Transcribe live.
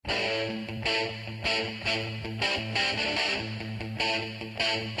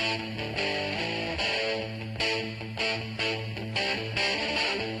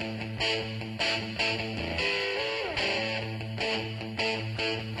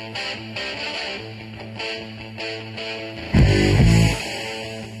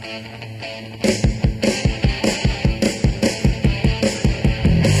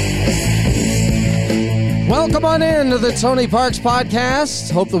Welcome on in to the Tony Parks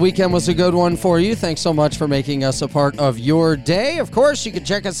Podcast. Hope the weekend was a good one for you. Thanks so much for making us a part of your day. Of course, you can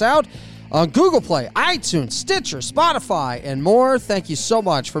check us out on Google Play, iTunes, Stitcher, Spotify, and more. Thank you so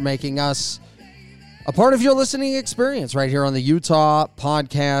much for making us a part of your listening experience right here on the Utah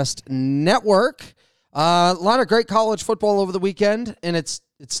Podcast Network. A lot of great college football over the weekend, and it's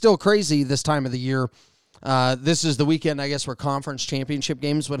still crazy this time of the year. This is the weekend, I guess, where conference championship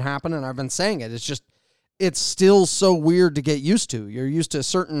games would happen, and I've been saying it. It's still so weird to get used to. You're used to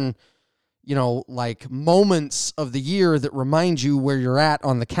certain, moments of the year that remind you where you're at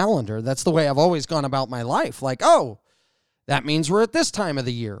on the calendar. That's the way I've always gone about my life. Like, oh, that means we're at this time of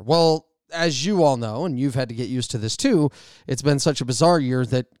the year. Well, as you all know, and you've had to get used to this too, it's been such a bizarre year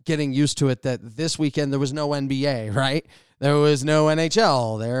that getting used to it, that this weekend there was no NBA, right? There was no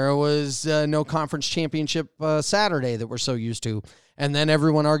NHL. There was no conference championship Saturday that we're so used to. And then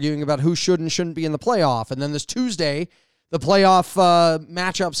everyone arguing about who should and shouldn't be in the playoff. And then this Tuesday, the playoff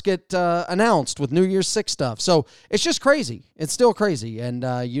matchups get announced with New Year's Six stuff. So it's just crazy. It's still crazy and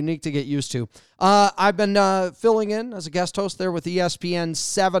unique to get used to. I've been filling in as a guest host there with ESPN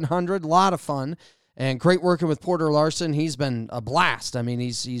 700. A lot of fun and great working with Porter Larson. He's been a blast. I mean,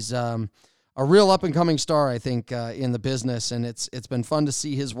 he's a real up-and-coming star, I think, in the business. And it's been fun to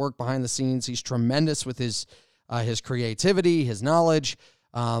see his work behind the scenes. He's tremendous with his creativity, his knowledge,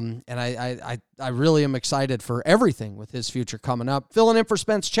 and I really am excited for everything with his future coming up. Filling in for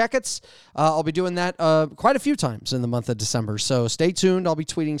Spence Checketts. I'll be doing that quite a few times in the month of December, so stay tuned. I'll be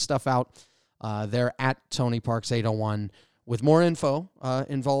tweeting stuff out there at Tony Parks 801 with more info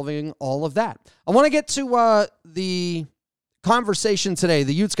involving all of that. I want to get to the conversation today.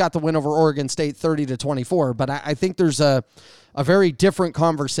 The Utes got the win over Oregon State 30-24, but I think there's a very different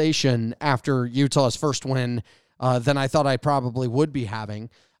conversation after Utah's first win than I thought I probably would be having.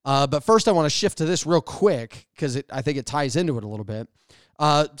 But first, I want to shift to this real quick because I think it ties into it a little bit.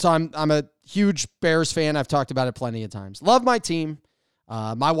 So I'm a huge Bears fan. I've talked about it plenty of times. Love my team.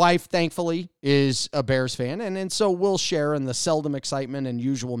 My wife, thankfully, is a Bears fan, and so we'll share in the seldom excitement and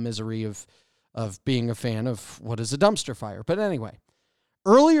usual misery of being a fan of what is a dumpster fire. But anyway,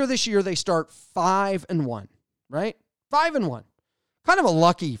 earlier this year, they start 5-1, right? 5-1. Kind of a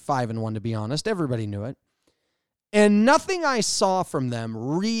lucky 5-1, to be honest. Everybody knew it. And nothing I saw from them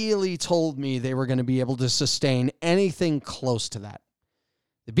really told me they were going to be able to sustain anything close to that.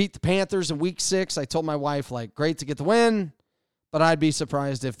 They beat the Panthers in week 6. I told my wife, great to get the win, but I'd be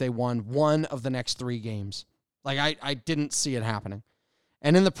surprised if they won one of the next 3 games. I didn't see it happening.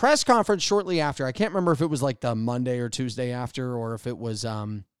 And in the press conference shortly after, I can't remember if it was the Monday or Tuesday after, or if it was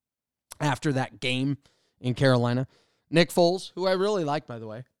after that game in Carolina, Nick Foles, who I really like, by the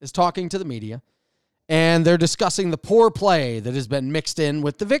way, is talking to the media, and they're discussing the poor play that has been mixed in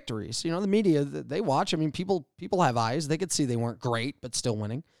with the victories. The media, they watch. I mean, people have eyes. They could see they weren't great, but still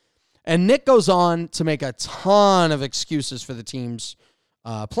winning. And Nick goes on to make a ton of excuses for the team's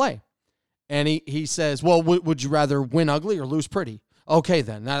play. And he says, well, would you rather win ugly or lose pretty? Okay,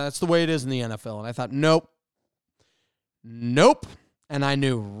 then. Now, that's the way it is in the NFL. And I thought, nope. And I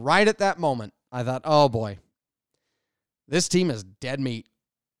knew right at that moment, I thought, oh, boy. This team is dead meat.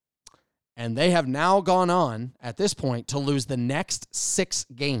 And they have now gone on, at this point, to lose the next 6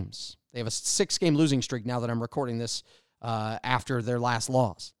 games. They have a 6-game losing streak now that I'm recording this after their last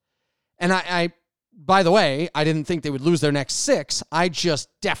loss. And I, by the way, I didn't think they would lose their next 6. I just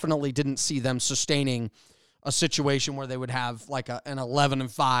definitely didn't see them sustaining a situation where they would have an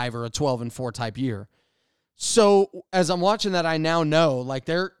 11-5 or a 12-4 type year. So as I'm watching that, I now know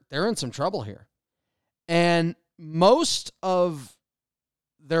they're in some trouble here. And most of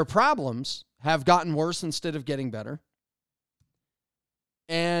their problems have gotten worse instead of getting better.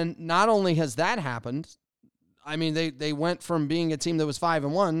 And not only has that happened, I mean, they went from being a team that was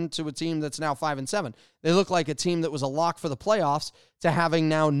 5-1 to a team that's now 5-7. They look like a team that was a lock for the playoffs to having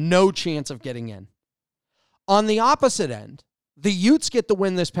now no chance of getting in. On the opposite end, the Utes get the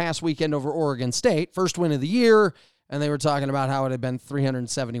win this past weekend over Oregon State, first win of the year, and they were talking about how it had been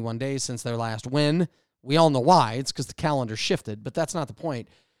 371 days since their last win. We all know why. It's because the calendar shifted, but that's not the point.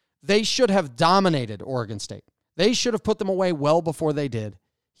 They should have dominated Oregon State. They should have put them away well before they did.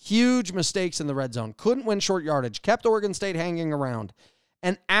 Huge mistakes in the red zone. Couldn't win short yardage. Kept Oregon State hanging around.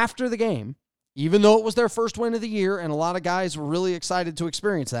 And after the game, even though it was their first win of the year, and a lot of guys were really excited to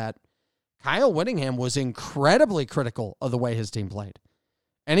experience that, Kyle Whittingham was incredibly critical of the way his team played.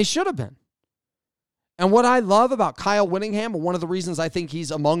 And he should have been. And what I love about Kyle Whittingham, and one of the reasons I think he's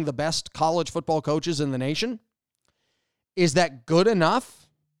among the best college football coaches in the nation, is that good enough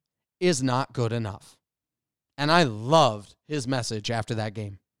is not good enough. And I loved his message after that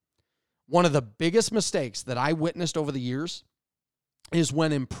game. One of the biggest mistakes that I witnessed over the years is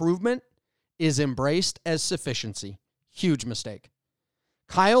when improvement is embraced as sufficiency. Huge mistake.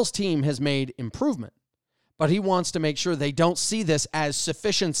 Kyle's team has made improvement, but he wants to make sure they don't see this as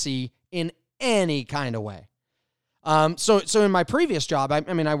sufficiency in any kind of way. So in my previous job,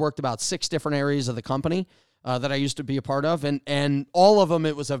 I worked about 6 different areas of the company that I used to be a part of, and all of them,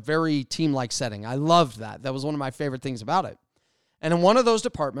 it was a very team-like setting. I loved that. That was one of my favorite things about it. And in one of those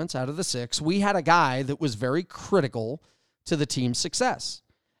departments, out of the 6, we had a guy that was very critical to the team's success.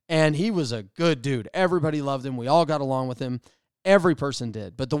 And he was a good dude. Everybody loved him. We all got along with him. Every person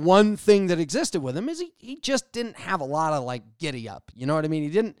did. But the one thing that existed with him is he just didn't have a lot of like giddy up. You know what I mean?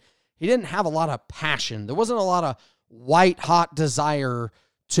 He didn't have a lot of passion. There wasn't a lot of white hot desire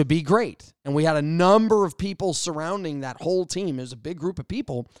to be great. And we had a number of people surrounding that whole team. It was a big group of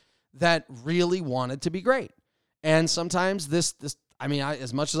people that really wanted to be great. And sometimes as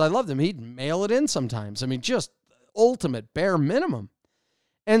much as I loved him, he'd mail it in sometimes. Just ultimate bare minimum.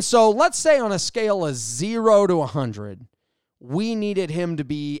 And so let's say on a scale of 0 to 100, we needed him to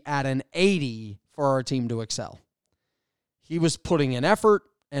be at an 80 for our team to excel. He was putting in effort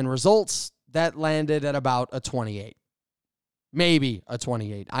and results that landed at about a 28. Maybe a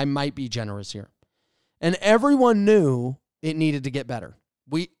 28. I might be generous here. And everyone knew it needed to get better.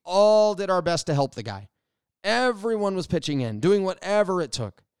 We all did our best to help the guy. Everyone was pitching in, doing whatever it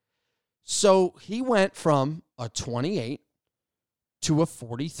took. So he went from a 28 to a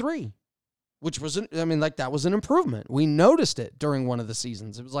 43, which was, that was an improvement. We noticed it during one of the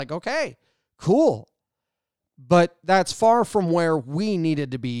seasons. It was like, okay, cool. But that's far from where we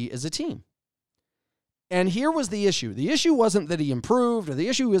needed to be as a team. And here was the issue. The issue wasn't that he improved, or the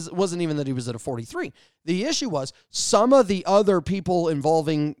issue wasn't even that he was at a 43. The issue was some of the other people involved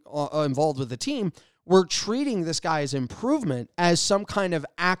with the team were treating this guy's improvement as some kind of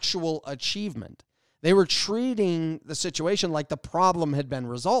actual achievement. They were treating the situation like the problem had been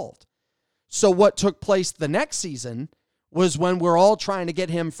resolved. So what took place the next season was when we're all trying to get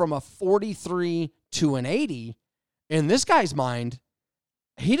him from a 43 to an 80. In this guy's mind,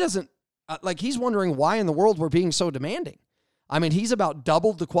 he doesn't, he's wondering why in the world we're being so demanding. He's about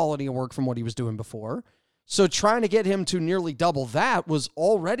doubled the quality of work from what he was doing before. So trying to get him to nearly double that was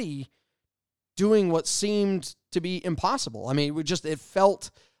already doing what seemed to be impossible. It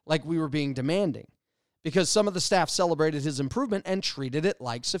felt like we were being demanding because some of the staff celebrated his improvement and treated it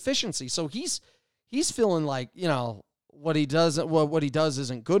like sufficiency. So he's feeling like, what he does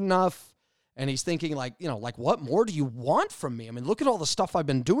isn't good enough. And he's thinking what more do you want from me? Look at all the stuff I've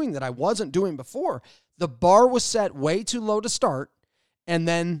been doing that I wasn't doing before. The bar was set way too low to start. And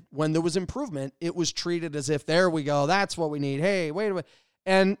then when there was improvement, it was treated as if, there we go, that's what we need. Hey, wait a minute.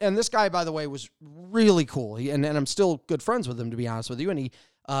 And this guy, by the way, was really cool. And I'm still good friends with him, to be honest with you. And he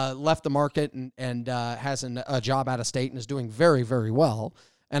left the market and has a job out of state and is doing very, very well.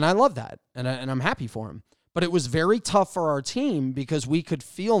 And I love that. And I'm happy for him. But it was very tough for our team because we could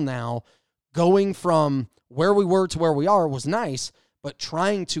feel now going from where we were to where we are was nice, but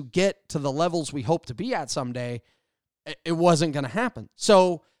trying to get to the levels we hope to be at someday, it wasn't going to happen.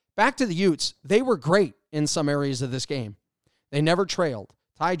 So back to the Utes, they were great in some areas of this game. They never trailed.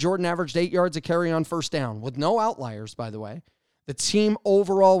 Ty Jordan averaged 8 yards a carry on first down, with no outliers, by the way. The team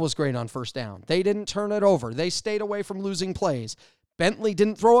overall was great on first down. They didn't turn it over. They stayed away from losing plays. Bentley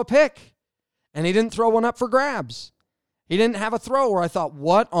didn't throw a pick, and he didn't throw one up for grabs. He didn't have a throw where I thought,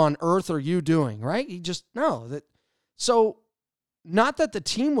 what on earth are you doing, right? So not that the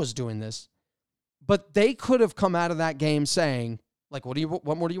team was doing this, but they could have come out of that game saying, what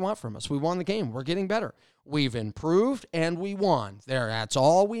more do you want from us? We won the game. We're getting better. We've improved and we won. That's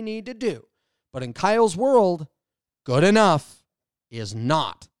all we need to do. But in Kyle's world, good enough is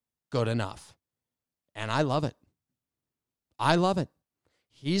not good enough. And I love it. I love it.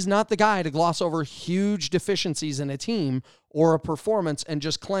 He's not the guy to gloss over huge deficiencies in a team or a performance and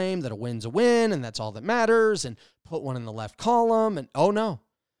just claim that a win's a win and that's all that matters and put one in the left column. And oh no,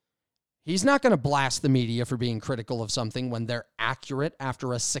 he's not going to blast the media for being critical of something when they're accurate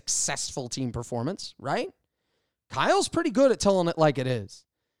after a successful team performance, right? Kyle's pretty good at telling it like it is.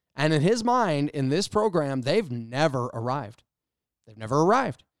 And in his mind, in this program, they've never arrived. They've never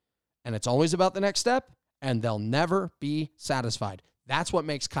arrived. And it's always about the next step, and they'll never be satisfied. That's what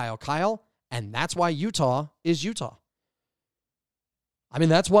makes Kyle Kyle, And that's why Utah is Utah. I mean,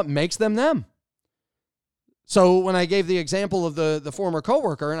 that's what makes them them. So when I gave the example of the former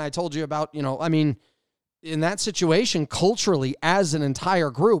coworker and I told you about, in that situation, culturally, as an entire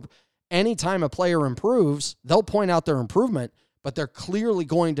group, anytime a player improves, they'll point out their improvement, but they're clearly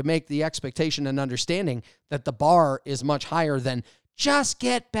going to make the expectation and understanding that the bar is much higher than just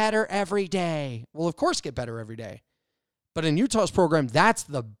get better every day. Well, of course, get better every day. But in Utah's program, that's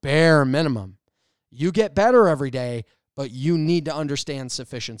the bare minimum. You get better every day, but you need to understand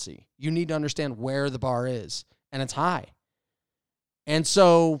sufficiency. You need to understand where the bar is, and it's high. And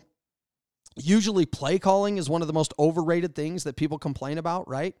so usually play calling is one of the most overrated things that people complain about,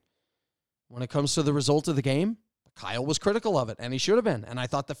 right? When it comes to the result of the game, Kyle was critical of it, and he should have been. And I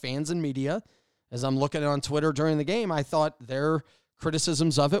thought the fans and media, as I'm looking on Twitter during the game, I thought their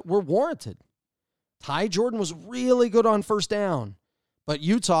criticisms of it were warranted. Ty Jordan was really good on first down, but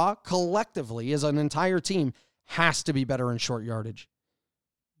Utah collectively as an entire team has to be better in short yardage.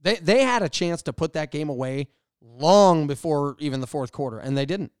 They had a chance to put that game away long before even the fourth quarter, and they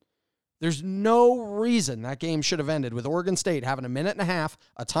didn't. There's no reason that game should have ended with Oregon State having a minute and a half,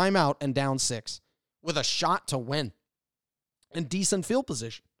 a timeout, and down 6 with a shot to win and decent field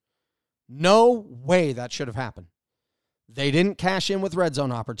position. No way that should have happened. They didn't cash in with red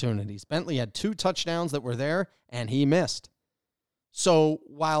zone opportunities. Bentley had 2 touchdowns that were there, and he missed. So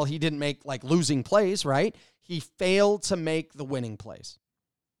while he didn't make losing plays, right, he failed to make the winning plays.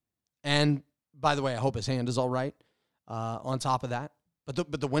 And by the way, I hope his hand is all right on top of that.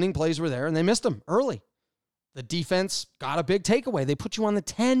 But the winning plays were there, and they missed them early. The defense got a big takeaway. They put you on the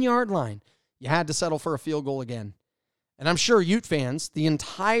 10-yard line. You had to settle for a field goal again. And I'm sure Ute fans the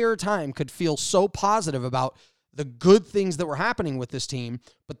entire time could feel so positive about the good things that were happening with this team,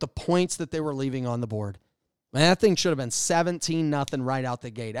 but the points that they were leaving on the board. Man, that thing should have been 17-0 right out the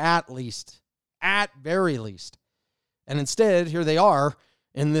gate, at very least. And instead, here they are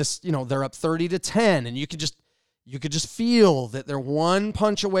in this, they're up 30-10, and you could just feel that they're one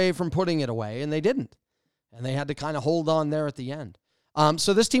punch away from putting it away, and they didn't. And they had to kind of hold on there at the end.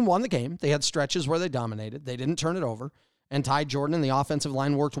 So this team won the game. They had stretches where they dominated. They didn't turn it over. And Ty Jordan and the offensive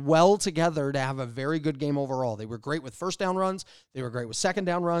line worked well together to have a very good game overall. They were great with first down runs. They were great with second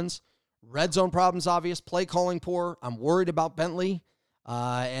down runs. Red zone problems, obvious. Play calling poor. I'm worried about Bentley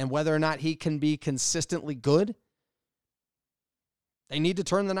and whether or not he can be consistently good. They need to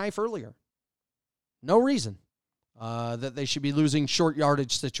turn the knife earlier. No reason that they should be losing short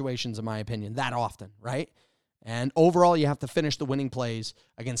yardage situations, in my opinion, that often, right? And overall, you have to finish the winning plays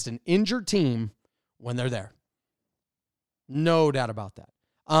against an injured team when they're there. No doubt about that.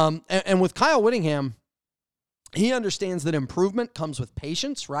 And with Kyle Whittingham, he understands that improvement comes with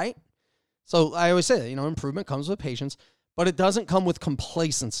patience, right? So I always say that, improvement comes with patience, but it doesn't come with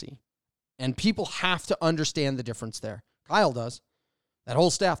complacency. And people have to understand the difference there. Kyle does. That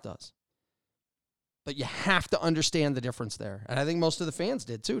whole staff does. But you have to understand the difference there. And I think most of the fans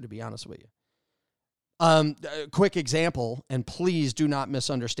did too, to be honest with you. A quick example, and please do not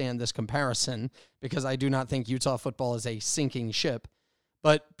misunderstand this comparison because I do not think Utah football is a sinking ship.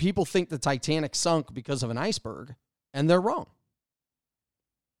 But people think the Titanic sunk because of an iceberg, and they're wrong.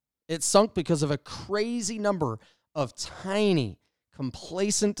 It sunk because of a crazy number of tiny,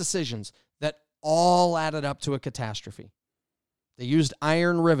 complacent decisions that all added up to a catastrophe. They used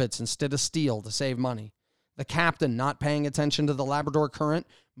iron rivets instead of steel to save money. The captain not paying attention to the Labrador Current,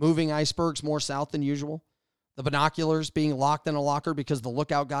 moving icebergs more south than usual. The binoculars being locked in a locker because the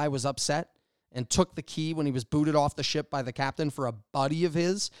lookout guy was upset and took the key when he was booted off the ship by the captain for a buddy of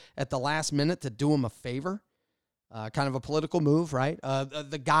his at the last minute to do him a favor. Kind of a political move, right?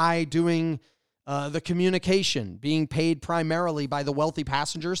 The guy doing the communication, being paid primarily by the wealthy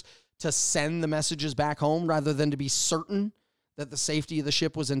passengers to send the messages back home rather than to be certain that the safety of the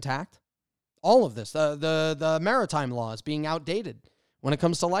ship was intact. All of this, the maritime laws being outdated when it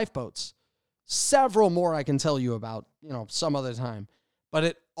comes to lifeboats. Several more I can tell you about, some other time. But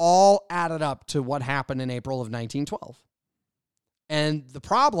it all added up to what happened in April of 1912. And the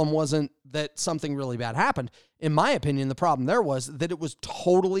problem wasn't that something really bad happened. In my opinion, the problem there was that it was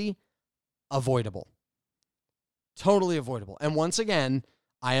totally avoidable. Totally avoidable. And once again,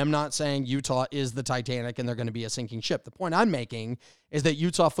 I am not saying Utah is the Titanic and they're going to be a sinking ship. The point I'm making is that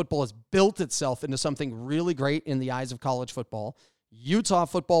Utah football has built itself into something really great in the eyes of college football. Utah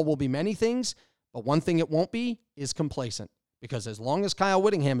football will be many things, but one thing it won't be is complacent. Because as long as Kyle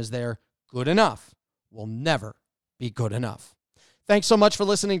Whittingham is there, good enough will never be good enough. Thanks so much for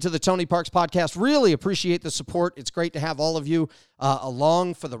listening to the Tony Parks Podcast. Really appreciate the support. It's great to have all of you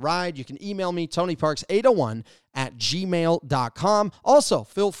along for the ride. You can email me, tonyparks801@gmail.com. Also,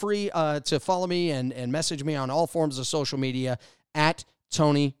 feel free to follow me and message me on all forms of social media at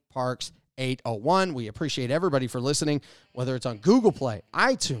TonyParks801. We appreciate everybody for listening, whether it's on Google Play,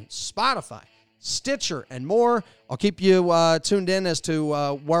 iTunes, Spotify, Stitcher, and more. I'll keep you tuned in as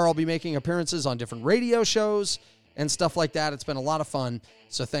to where I'll be making appearances on different radio shows and stuff like that. It's been a lot of fun.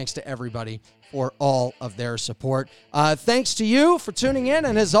 So thanks to everybody for all of their support. Thanks to you for tuning in,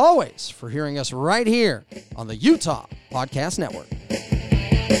 and as always, for hearing us right here on the Utah Podcast Network.